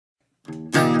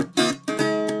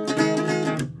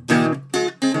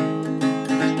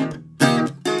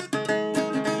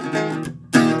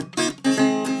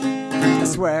I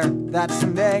swear that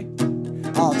someday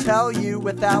I'll tell you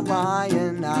without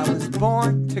lying, I was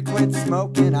born to quit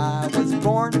smoking, I was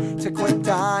born to quit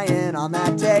dying. On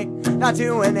that day, not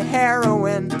doing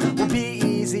heroin will be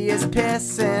easy as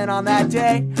pissing. On that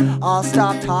day, I'll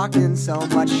stop talking so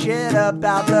much shit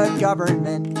about the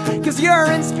government, 'cause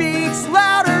urine speaks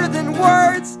louder than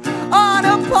words on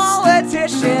a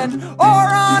politician or